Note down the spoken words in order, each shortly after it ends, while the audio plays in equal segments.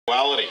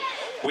quality.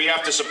 We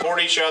have to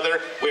support each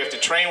other, we have to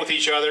train with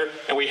each other,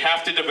 and we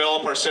have to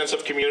develop our sense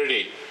of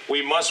community.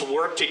 We must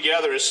work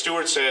together, as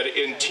Stuart said,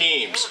 in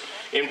teams,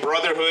 in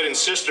brotherhood and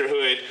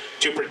sisterhood,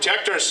 to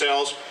protect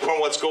ourselves from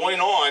what's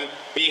going on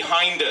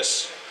behind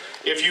us.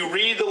 If you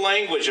read the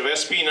language of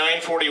SB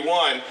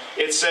 941,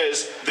 it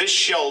says, "This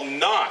shall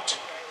not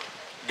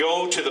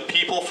go to the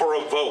people for a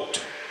vote."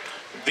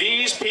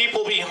 These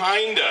people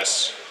behind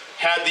us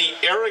had the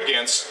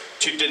arrogance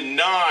to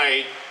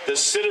deny the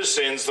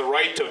citizens the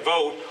right to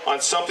vote on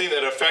something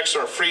that affects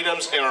our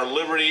freedoms and our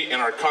liberty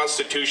and our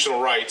constitutional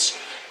rights.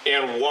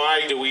 And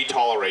why do we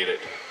tolerate it?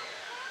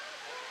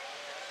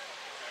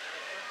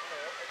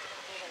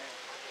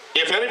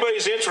 If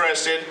anybody's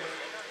interested,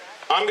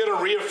 I'm going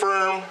to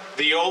reaffirm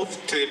the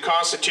oath to the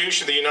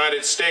Constitution of the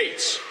United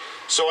States.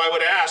 So I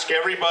would ask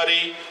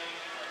everybody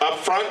up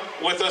front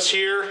with us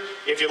here,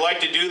 if you'd like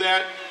to do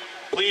that,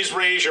 please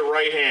raise your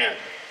right hand.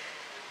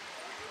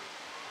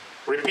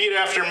 Repeat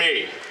after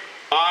me.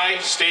 I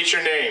state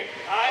your name.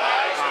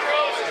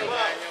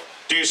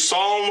 Do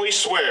solemnly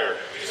swear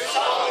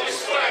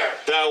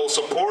that I will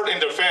support and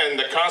defend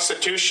the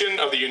Constitution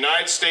of the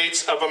United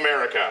States of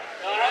America.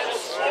 I will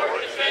support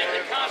and defend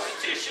the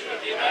Constitution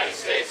of the United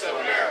States of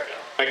America.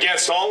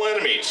 Against all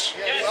enemies.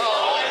 Against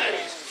all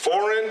enemies.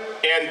 Foreign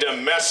and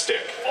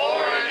domestic.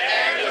 Foreign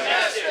and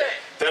domestic.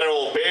 That I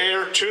will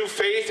bear true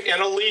faith and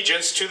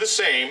allegiance to the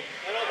same.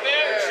 That I will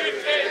bear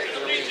true faith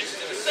and allegiance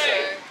to the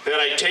same. That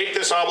I take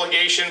this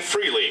obligation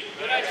freely.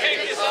 That I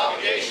take this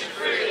obligation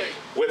freely.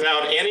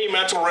 Without any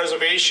mental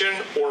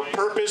reservation or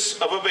purpose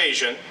of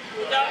evasion.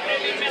 Without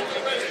any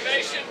mental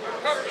reservation or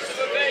purpose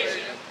of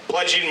evasion.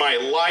 Pledging my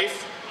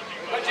life.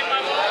 Pledging my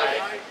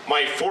life.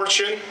 My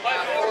fortune. My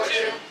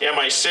fortune. And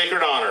my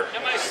sacred honor.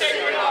 And my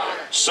sacred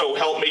honor. So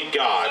help me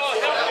God. So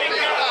help me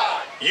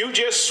God. You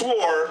just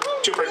swore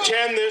to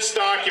pretend this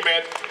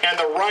document and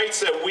the rights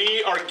that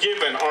we are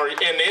given, our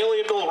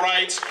inalienable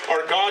rights,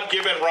 our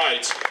God-given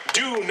rights.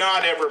 Do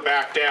not ever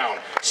back down.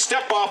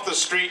 Step off the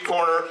street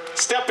corner,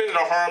 step into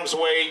harm's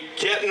way,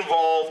 get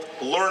involved,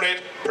 learn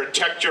it,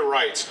 protect your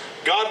rights.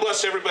 God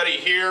bless everybody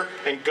here,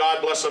 and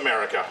God bless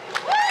America.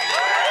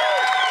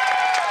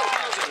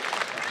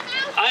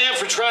 I am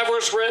for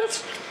Traverse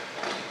Ridge,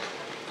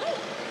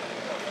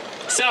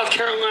 South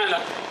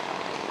Carolina.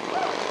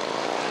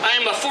 I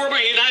am a former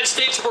United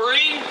States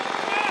Marine.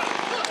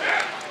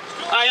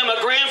 I am a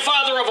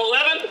grandfather of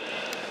 11.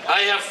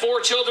 I have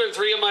 4 children.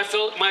 3 of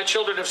my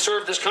children have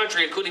served this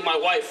country, including my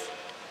wife.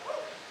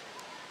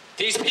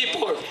 These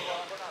people are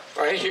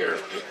right here.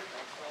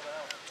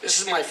 This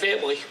is my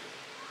family.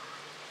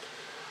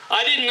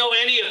 I didn't know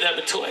any of them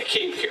until I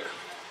came here.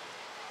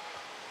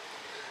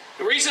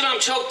 The reason I'm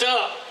choked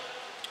up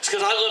is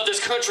because I love this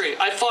country.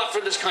 I fought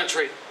for this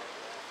country.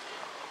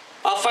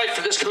 I'll fight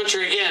for this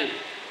country again.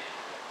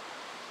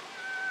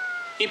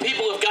 You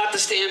people have got to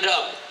stand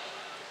up.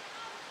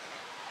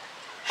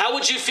 How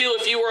would you feel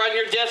if you were on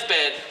your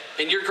deathbed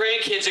and your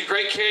grandkids and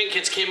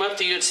great-grandkids came up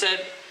to you and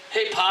said,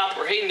 "Hey, Pop,"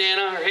 or "Hey,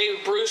 Nana," or "Hey,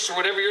 Bruce," or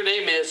whatever your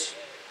name is,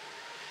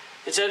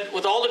 and said,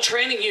 "With all the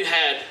training you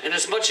had and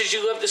as much as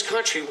you love this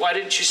country, why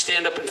didn't you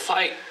stand up and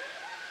fight?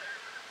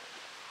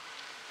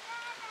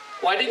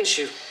 Why didn't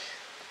you?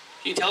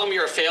 You tell them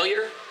you're a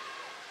failure?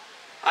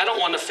 I don't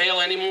want to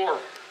fail anymore.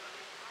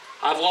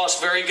 I've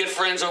lost very good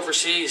friends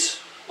overseas,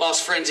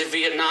 lost friends in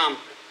Vietnam,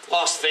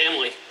 lost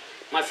family.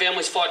 My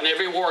family's fought in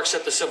every war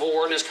except the Civil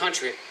War in this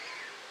country.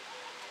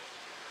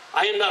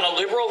 I am not a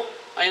liberal.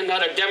 I am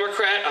not a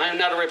Democrat. I am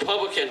not a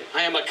Republican.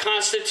 I am a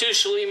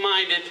constitutionally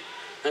minded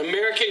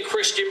American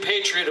Christian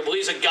patriot who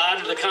believes in God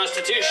and the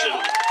Constitution.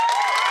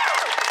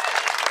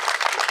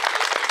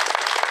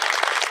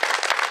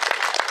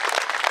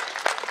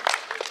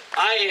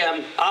 I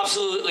am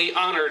absolutely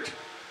honored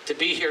to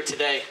be here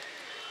today,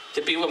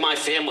 to be with my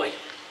family.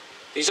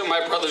 These are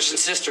my brothers and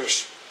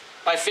sisters.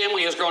 My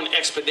family has grown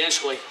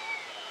exponentially.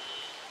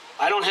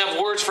 I don't have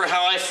words for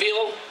how I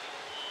feel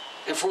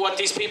and for what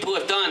these people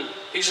have done.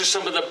 These are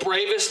some of the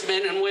bravest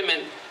men and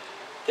women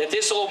that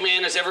this old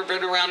man has ever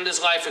been around in his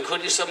life,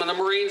 including some of the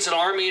Marines and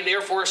Army and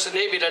Air Force and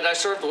Navy that I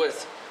served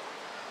with.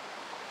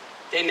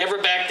 They never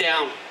backed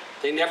down.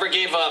 They never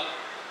gave up.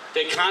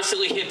 They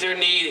constantly hit their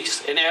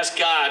knees and asked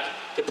God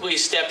to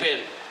please step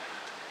in.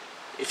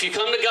 If you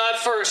come to God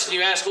first and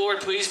you ask,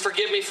 "Lord, please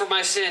forgive me for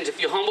my sins," if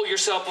you humble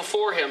yourself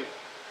before him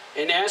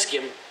and ask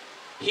him,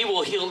 he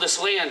will heal this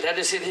land. That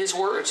is in his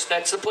words.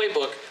 That's the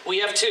playbook. We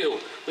have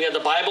 2. We have the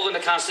Bible and the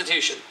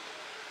Constitution.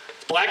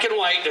 It's black and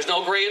white. There's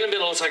no gray in the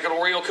middle. It's like an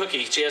Oreo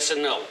cookie. It's yes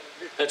and no.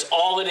 That's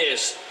all it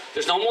is.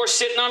 There's no more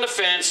sitting on the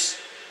fence.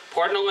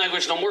 Pardon the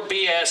language. No more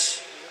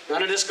BS.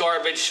 None of this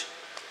garbage.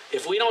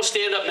 If we don't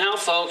stand up now,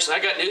 folks, I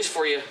got news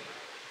for you.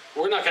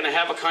 We're not going to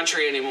have a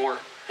country anymore.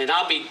 And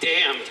I'll be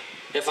damned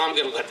if I'm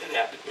going to let that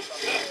happen.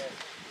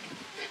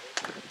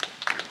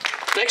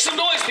 Make some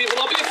noise, people.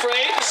 Don't be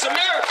afraid. It's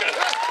America.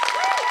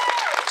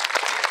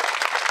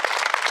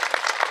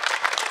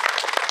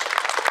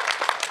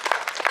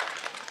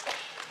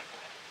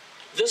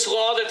 This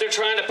law that they're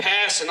trying to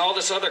pass and all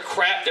this other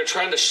crap they're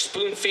trying to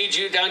spoon feed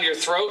you down your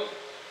throat,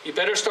 You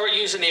better start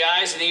using the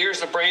eyes and the ears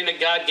and the brain that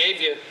God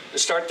gave you and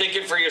start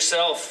thinking for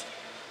yourself.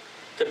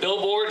 The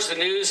billboards, the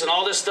news, and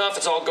all this stuff,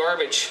 it's all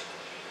garbage.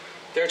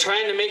 They're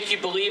trying to make you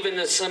believe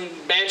in some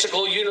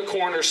magical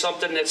unicorn or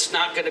something that's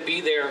not going to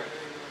be there.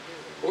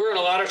 We're in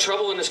a lot of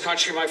trouble in this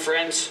country, my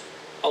friends.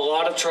 A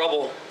lot of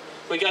trouble.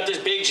 We got this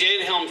big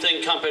Janhelm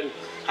thing coming.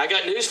 I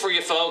got news for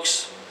you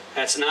folks.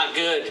 That's not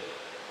good.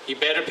 You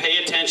better pay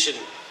attention.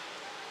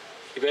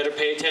 You better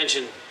pay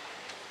attention.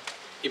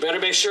 You better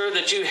make sure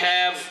that you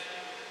have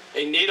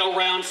a NATO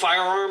round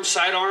firearm,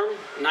 sidearm,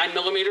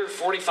 9mm,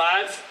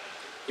 45.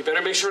 You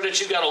better make sure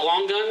that you've got a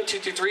long gun,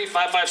 223,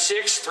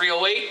 556,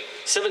 308,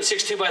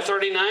 7.62 x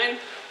 39,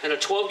 and a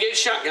 12-gauge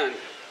shotgun.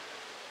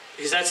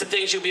 Because that's the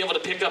things you'll be able to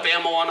pick up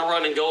ammo on the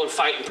run and go and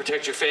fight and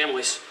protect your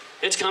families.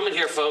 It's coming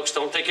here, folks.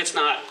 Don't think it's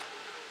not.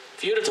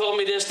 If you'd have told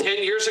me this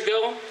 10 years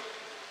ago,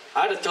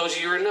 I'd have told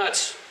you were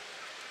nuts.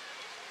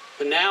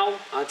 But now,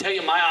 I'll tell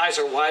you, my eyes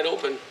are wide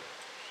open.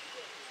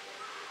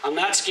 I'm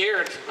not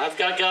scared. I've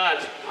got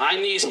God. My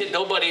knees hit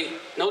nobody,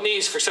 no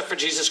knees except for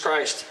Jesus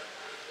Christ.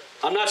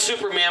 I'm not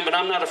Superman, but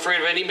I'm not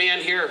afraid of any man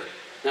here,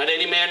 not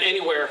any man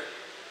anywhere.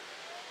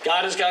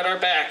 God has got our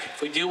back.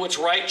 If we do what's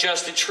right,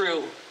 just, and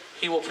true,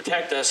 He will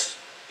protect us.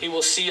 He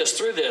will see us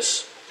through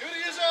this. Duty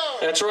is ours.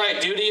 That's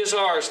right. Duty is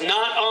ours.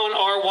 Not on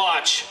our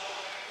watch.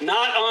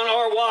 Not on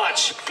our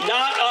watch.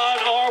 Not on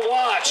our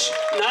watch.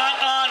 Not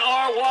on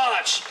our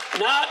watch.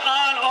 Not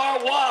on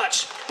our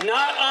watch.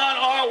 Not on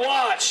our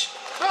watch.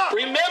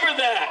 Remember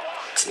that.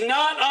 It's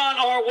not on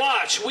our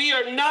watch. We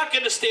are not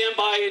going to stand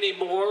by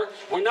anymore.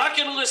 We're not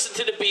going to listen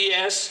to the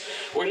BS.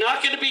 We're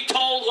not going to be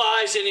told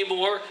lies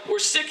anymore. We're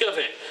sick of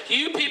it.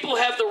 You people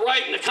have the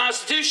right in the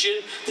Constitution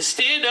to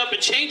stand up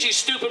and change these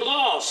stupid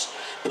laws.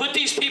 Put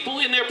these people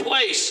in their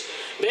place.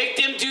 Make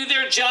them do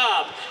their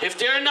job. If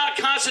they're not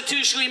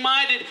constitutionally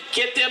minded,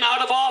 get them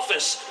out of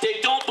office. They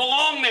don't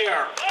belong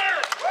there.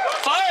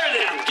 Fire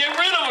them. Get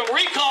rid of them.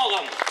 Recall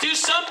them. Do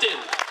something.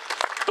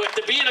 But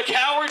to being a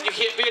coward, you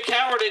can't be a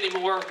coward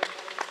anymore.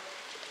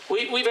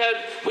 We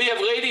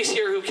have ladies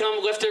here who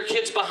come, left their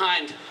kids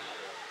behind,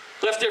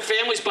 left their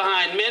families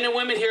behind, men and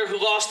women here who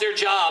lost their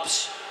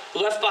jobs,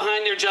 left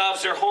behind their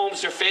jobs, their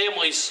homes, their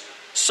families,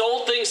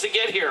 sold things to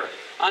get here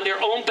on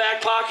their own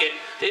back pocket.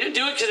 They didn't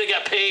do it because they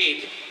got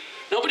paid.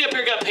 Nobody up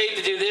here got paid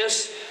to do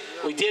this.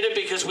 We did it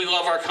because we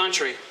love our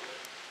country.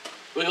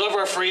 We love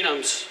our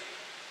freedoms.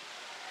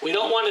 We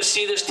don't want to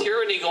see this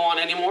tyranny go on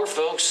anymore,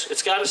 folks.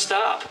 It's got to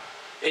stop.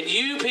 And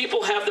you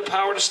people have the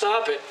power to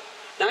stop it.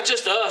 Not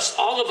just us,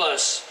 all of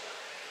us.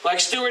 Like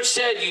Stuart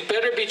said, you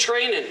better be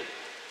training.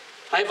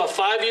 I have a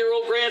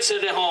 5-year-old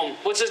grandson at home.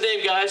 What's his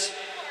name, guys?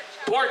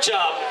 Pork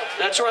Chop.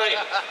 That's right.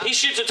 He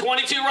shoots a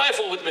 .22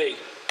 rifle with me.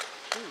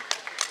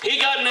 He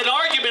got in an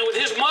argument with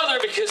his mother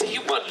because he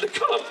wanted to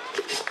come.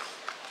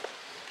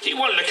 He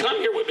wanted to come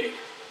here with me.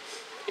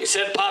 He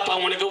said, Pop, I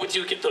want to go with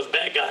you and get those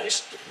bad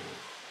guys.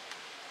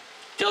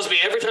 Tells me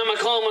every time I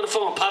call him on the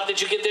phone, Pop,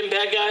 did you get them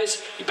bad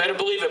guys? You better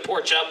believe it,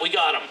 Pork Chop. We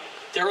got them.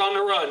 They're on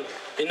the run.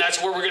 And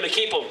that's where we're going to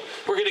keep them.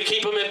 We're going to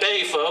keep them at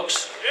bay,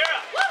 folks.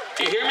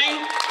 Yeah. You hear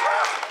me?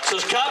 So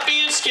stop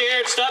being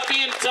scared. Stop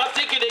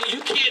thinking that you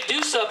can't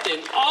do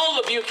something. All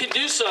of you can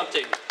do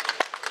something.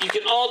 You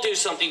can all do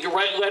something. You can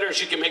write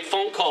letters. You can make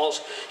phone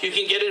calls. You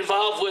can get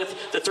involved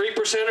with the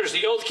 3%ers,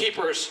 the Oath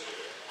Keepers.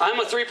 I'm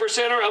a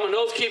 3%er. I'm an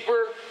Oath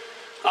Keeper.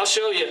 I'll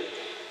show you.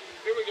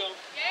 Here we go.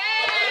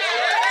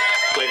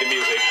 Yeah. Play the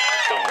music.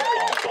 Boom,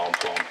 boom, boom,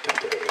 boom,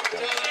 boom, boom,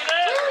 boom.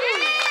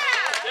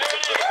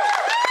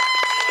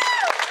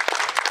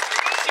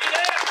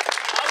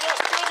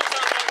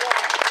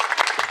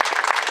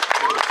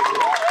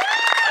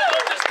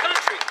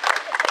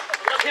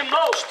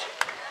 Most.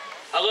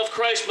 I love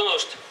Christ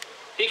most.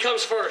 He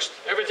comes first.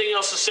 Everything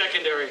else is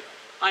secondary.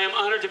 I am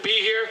honored to be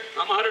here.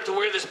 I'm honored to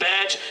wear this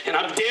badge, and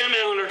I'm damn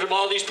honored of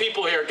all these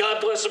people here. God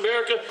bless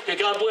America, and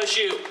God bless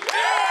you.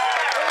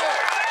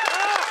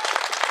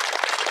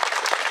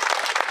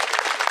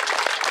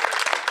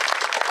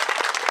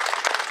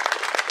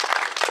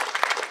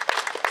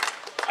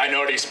 I know I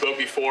already spoke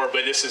before,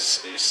 but this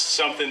is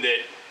something that,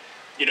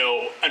 you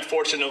know,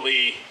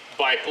 unfortunately,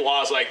 by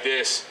laws like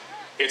this,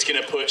 it's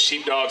going to put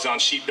sheepdogs on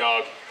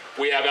sheepdog.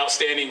 We have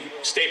outstanding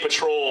state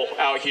patrol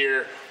out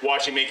here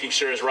watching, making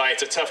sure it's right.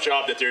 It's a tough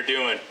job that they're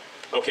doing,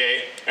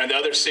 okay? And the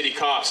other city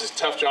cops, it's a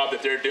tough job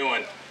that they're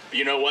doing. But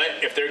you know what?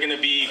 If they're going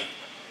to be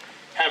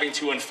having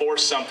to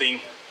enforce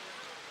something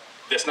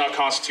that's not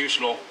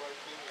constitutional,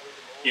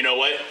 you know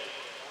what?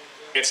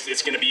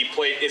 It's going to be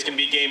it's going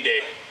to be game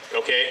day,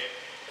 okay?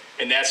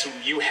 And that's,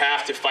 you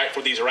have to fight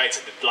for these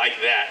rights like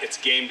that. It's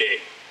game day.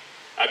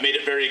 I've made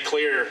it very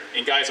clear,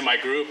 and guys in my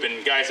group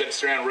and guys that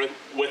surround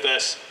with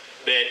us,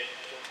 that,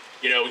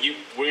 you know,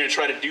 we're going to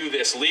try to do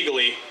this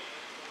legally,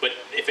 but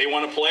if they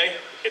want to play,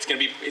 it's going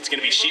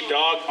to be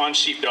sheepdog on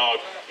sheepdog.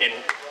 And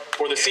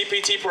for the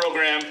CPT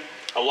program,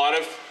 a lot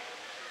of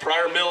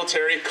prior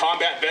military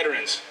combat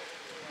veterans,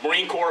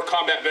 Marine Corps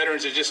combat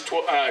veterans that just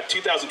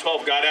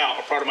 2012 got out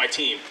are part of my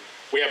team.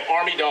 We have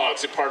Army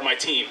dogs that are part of my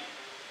team.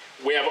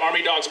 We have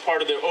Army dogs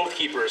part of the Oath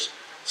Keepers,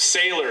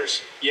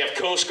 sailors, you have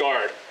Coast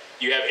Guard,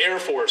 You have Air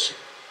Force.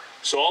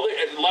 So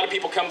a lot of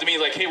people come to me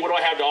like, hey, what do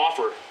I have to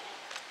offer?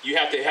 You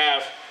have to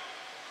have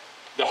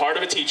the heart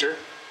of a teacher,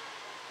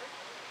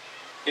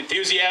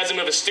 enthusiasm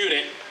of a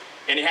student,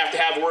 and you have to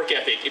have work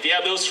ethic. If you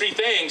have those three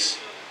things,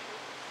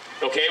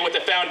 okay, with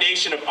the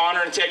foundation of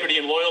honor, integrity,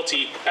 and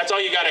loyalty, that's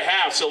all you got to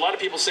have. So a lot of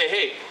people say,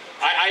 hey,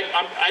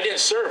 I didn't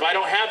serve. I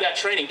don't have that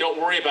training. Don't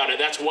worry about it.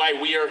 That's why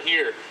we are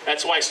here.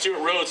 That's why Stuart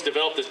Rhodes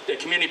developed the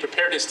community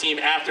preparedness team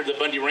after the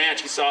Bundy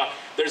Ranch. He saw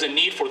there's a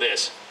need for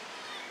this.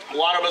 A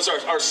lot of us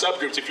are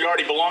subgroups. If you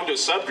already belong to a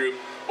subgroup,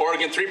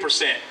 Oregon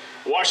 3%,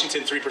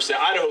 Washington 3%,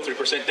 Idaho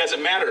 3%,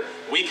 doesn't matter.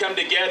 We come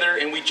together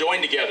and we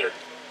join together.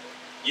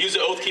 Use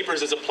the Oath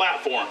Keepers as a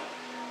platform.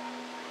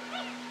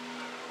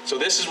 So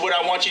this is what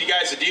I want you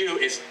guys to do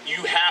is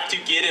you have to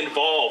get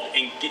involved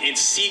and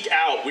seek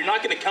out. We're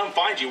not going to come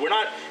find you.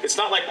 It's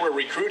not like we're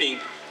recruiting,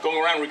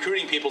 going around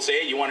recruiting people,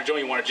 say, hey, you want to join,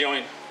 you want to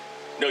join.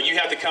 No, you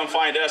have to come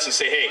find us and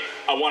say, hey,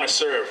 I want to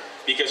serve.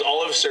 Because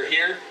all of us are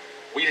here.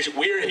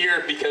 We're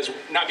here because,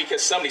 not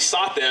because somebody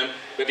sought them,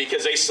 but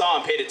because they saw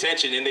and paid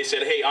attention and they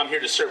said, hey, I'm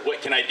here to serve.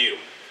 What can I do?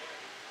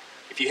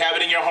 If you have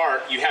it in your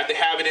heart, you have to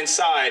have it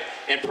inside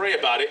and pray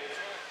about it.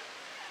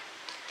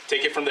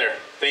 Take it from there.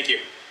 Thank you.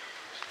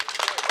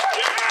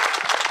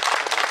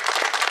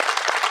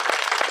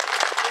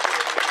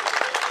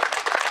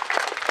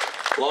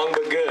 Long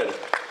but good.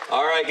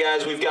 All right,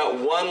 guys, we've got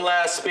one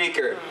last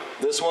speaker.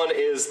 This one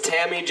is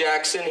Tammy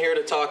Jackson, here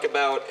to talk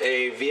about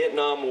a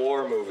Vietnam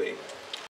War movie.